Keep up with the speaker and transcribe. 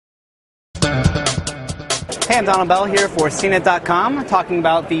Hey, I'm Donald Bell here for ZDNET.com, talking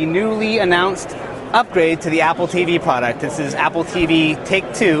about the newly announced upgrade to the Apple TV product. This is Apple TV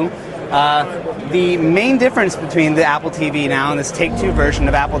Take2. The main difference between the Apple TV now and this Take2 version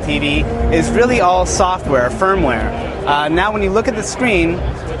of Apple TV is really all software, firmware. Now when you look at the screen,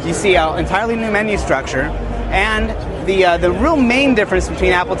 you see an entirely new menu structure, and the real main difference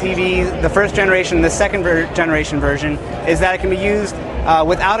between Apple TV, the first generation and the second generation version, is that it can be used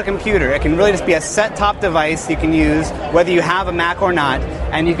without a computer. It can really just be a set-top device you can use whether you have a Mac or not,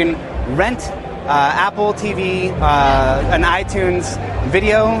 and you can rent Apple TV and iTunes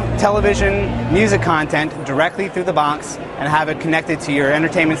video, television, music content directly through the box and have it connected to your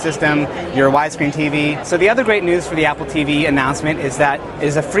entertainment system, your widescreen TV. So the other great news for the Apple TV announcement is that it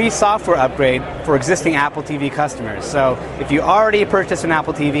is a free software upgrade for existing Apple TV customers. So if you already purchased an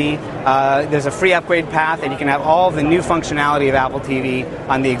Apple TV, there's a free upgrade path and you can have all the new functionality of Apple TV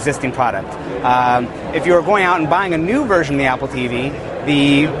on the existing product. If you're going out and buying a new version of the Apple TV,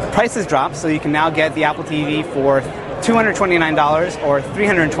 the prices drop, so you can now get the Apple TV for $229 or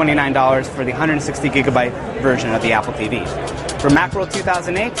 $329 for the 160 gigabyte version of the Apple TV. For Macworld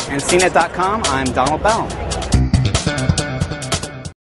 2008 and ZDNET.com, I'm Donald Bell.